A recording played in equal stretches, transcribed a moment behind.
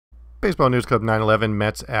Baseball News Club 9/11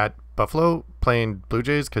 Mets at Buffalo playing Blue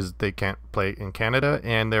Jays because they can't play in Canada,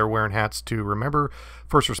 and they're wearing hats to remember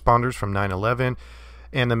first responders from 9/11.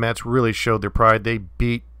 And the Mets really showed their pride. They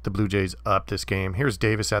beat the Blue Jays up this game. Here's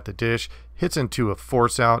Davis at the dish, hits into a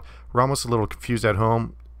force out. Ramos a little confused at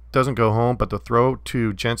home, doesn't go home, but the throw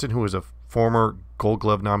to Jensen, who is a former Gold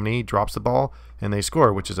Glove nominee, drops the ball, and they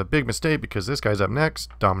score, which is a big mistake because this guy's up next.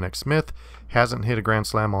 Dominic Smith hasn't hit a grand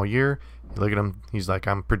slam all year. You look at him, he's like,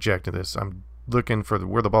 I'm projecting this. I'm looking for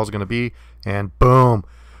where the ball's going to be, and boom,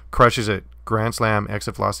 crushes it. Grand slam,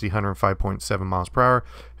 exit velocity 105.7 miles per hour.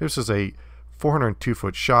 This is a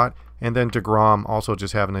 402-foot shot. And then DeGrom also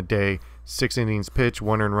just having a day. 6 innings pitch,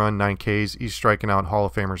 1 earned run, 9 Ks. He's striking out Hall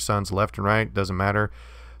of Famer Sons left and right. Doesn't matter.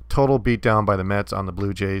 Total beatdown by the Mets on the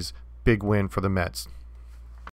Blue Jays. Big win for the Mets.